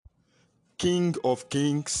King of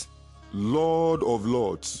kings, Lord of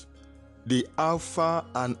lords, the Alpha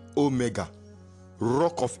and Omega,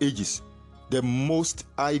 Rock of ages, the Most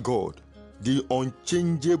High God, the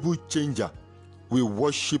unchangeable changer. We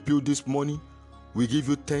worship you this morning. We give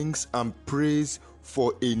you thanks and praise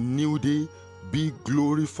for a new day. Be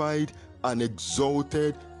glorified and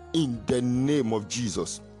exalted in the name of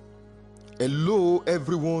Jesus. Hello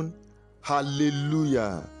everyone.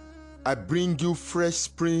 Hallelujah. I bring you Fresh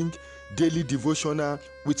Spring Daily Devotional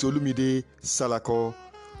with Olumide Salako.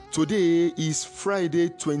 Today is Friday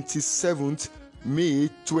 27th May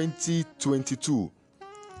 2022.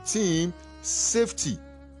 Theme: Safety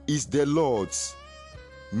is the Lord's.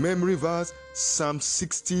 Memory verse: Psalm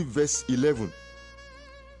 60 verse 11.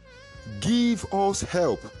 Give us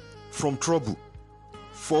help from trouble,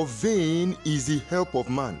 for vain is the help of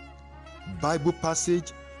man. Bible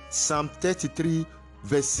passage: Psalm 33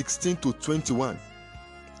 verse 16 to 21.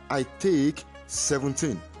 I take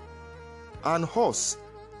 17. An horse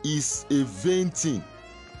is a vain thing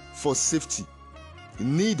for safety,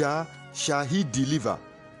 neither shall he deliver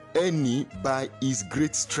any by his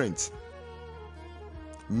great strength.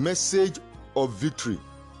 Message of victory.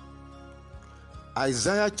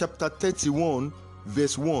 Isaiah chapter 31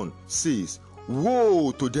 verse 1 says,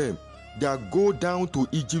 Woe to them that go down to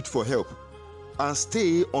Egypt for help, and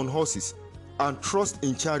stay on horses, and trust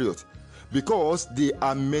in chariots, because they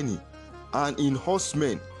are many, and in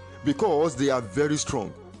horsemen, because they are very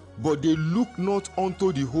strong. But they look not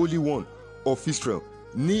unto the Holy One of Israel,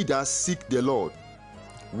 neither seek the Lord.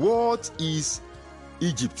 What is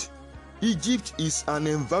Egypt? Egypt is an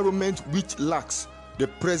environment which lacks the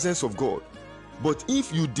presence of God. But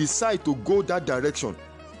if you decide to go that direction,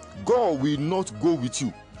 God will not go with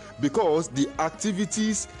you, because the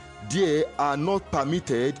activities there are not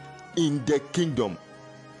permitted in the kingdom.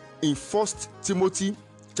 In 1 Timothy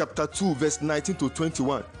chapter 2 verse 19 to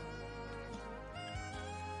 21,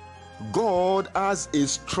 God has a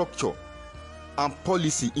structure and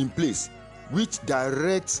policy in place which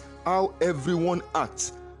directs how everyone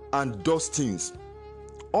acts and does things.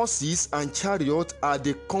 Horses and chariots are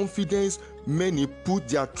the confidence many put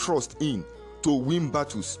their trust in to win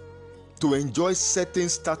battles, to enjoy certain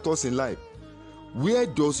status in life. Where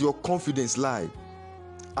does your confidence lie?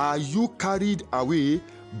 Are you carried away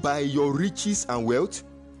by your riches and wealth,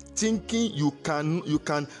 thinking you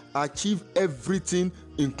can achieve everything,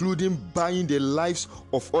 including buying the lives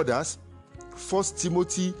of others? 1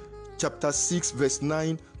 Timothy chapter 6 verse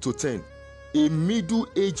 9 to 10. A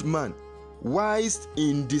middle-aged man, wise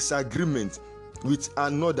in disagreement with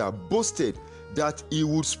another, boasted that he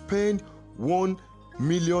would spend 1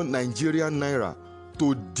 million Nigerian naira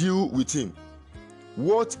to deal with him.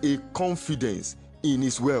 What a confidence in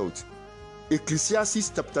his wealth.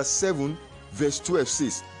 Ecclesiastes chapter 7 verse 12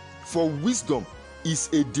 says, For wisdom is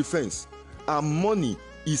a defense, and money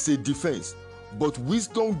is a defense, but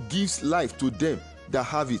wisdom gives life to them that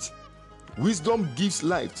have it. Wisdom gives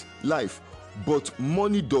life, but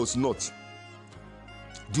money does not.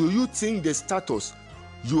 Do you think the status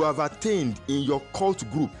you have attained in your cult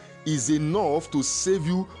group is enough to save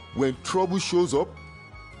you when trouble shows up?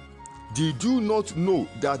 Did you not know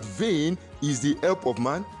that vain is the help of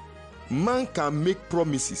man? Man can make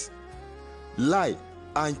promises, lie,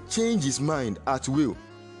 and change his mind at will,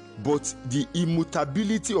 but the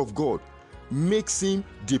immutability of God makes him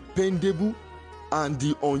dependable and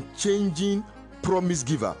the unchanging promise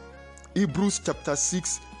giver. Hebrews chapter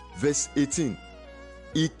 6 verse 18.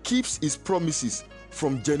 He keeps his promises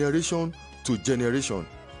from generation to generation.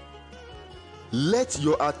 Let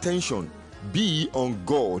your attention be on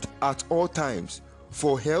God at all times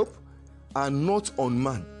for help, and not on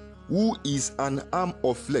man, who is an arm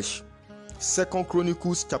of flesh. 2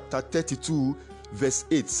 Chronicles chapter 32 verse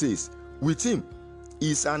 8 says, With him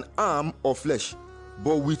is an arm of flesh,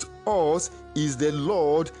 but with us is the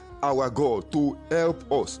Lord our God to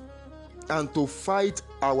help us and to fight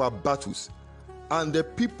our battles. And the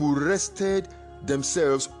people rested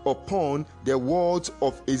themselves upon the words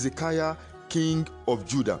of Hezekiah, king of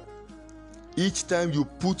Judah. Each time you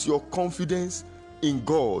put your confidence in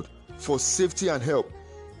God for safety and help,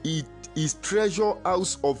 His treasure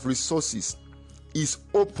house of resources is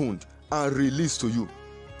opened and released to you.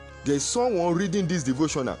 There's someone reading this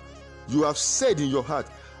devotional. You have said in your heart,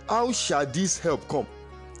 how shall this help come?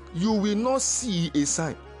 You will not see a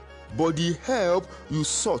sign, but the help you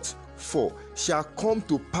sought for shall come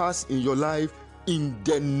to pass in your life in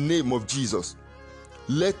the name of Jesus.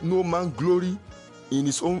 Let no man glory in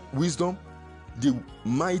his own wisdom, the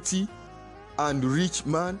mighty and rich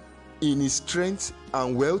man in his strength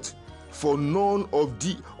and wealth, for none of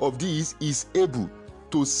these is able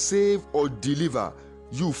to save or deliver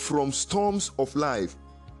you from storms of life.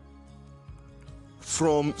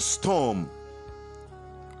 From storm.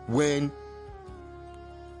 When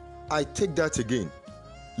I take that again,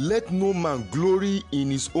 let no man glory in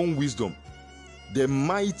his own wisdom, the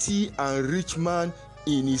mighty and rich man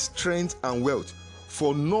in his strength and wealth,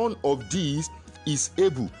 for none of these is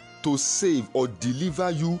able to save or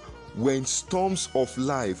deliver you when storms of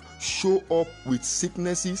life show up with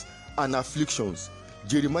sicknesses and afflictions.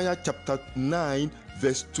 Jeremiah chapter 9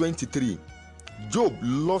 verse 23. Job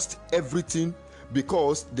lost everything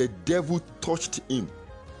because the devil touched him.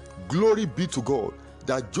 Glory be to God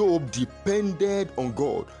that Job depended on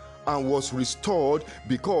God and was restored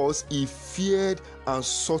because he feared and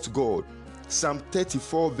sought God. Psalm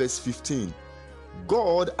 34 verse 15.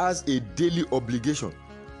 God has a daily obligation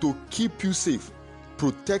to keep you safe,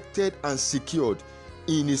 protected and secured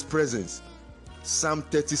in his presence. Psalm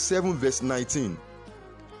 37 verse 19.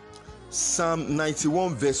 Psalm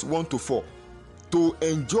 91 verse 1 to 4. To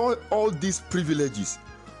enjoy all these privileges,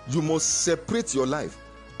 you must separate your life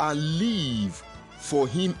and live for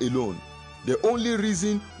him alone. The only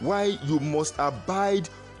reason why you must abide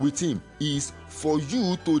with him is for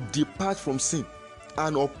you to depart from sin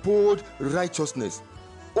and uphold righteousness.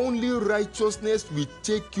 Only righteousness will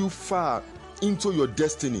take you far into your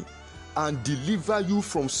destiny and deliver you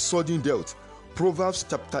from sudden death. Proverbs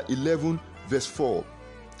chapter 11 verse 4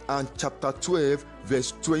 and chapter 12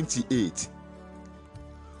 verse 28.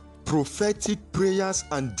 Prophetic prayers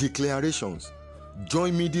and declarations.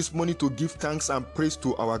 Join me this morning to give thanks and praise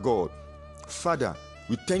to our God. Father,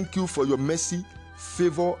 we thank you for your mercy,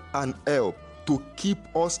 favor, and help to keep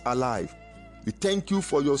us alive. We thank you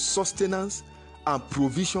for your sustenance and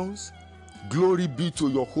provisions. Glory be to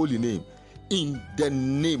your holy name, in the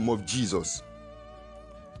name of Jesus.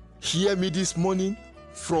 Hear me this morning.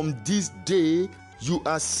 From this day, you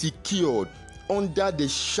are secured under the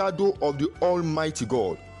shadow of the Almighty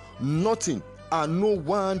God. Nothing and no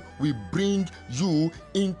one will bring you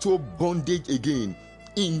into bondage again,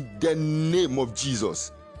 in the name of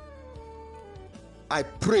Jesus. I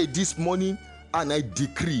pray this morning and I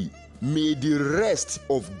decree, may the rest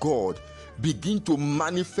of God begin to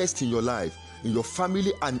manifest in your life, in your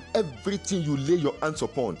family, and everything you lay your hands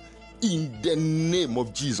upon, in the name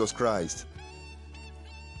of Jesus Christ.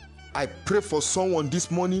 I pray for someone this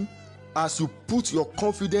morning, as you put your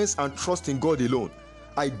confidence and trust in God alone.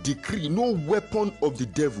 I decree no weapon of the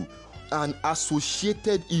devil and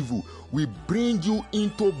associated evil will bring you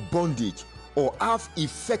into bondage or have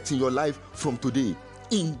effect in your life from today,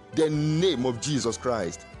 in the name of Jesus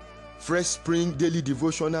Christ. Fresh Spring Daily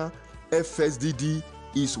Devotional FSDD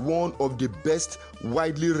is one of the best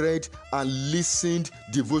widely read and listened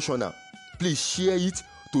devotional. Please share it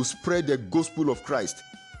to spread the gospel of Christ.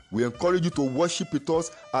 We encourage you to worship with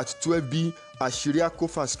us at 12B Ashiria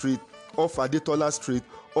Kofa Street, off Adetola Street,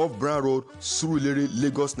 off Brown Road, Surulere,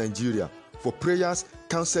 Lagos, Nigeria. For prayers,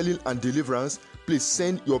 counseling, and deliverance, please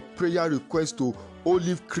send your prayer request to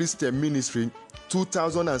Olive Christian Ministry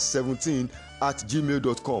 2017 at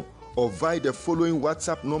gmail.com or via the following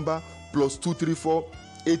WhatsApp number +234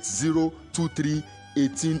 8023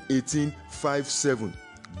 1818 57.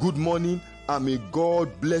 Good morning, and may God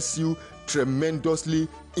bless you tremendously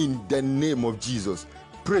in the name of Jesus.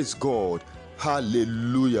 Praise God.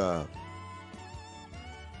 Hallelujah.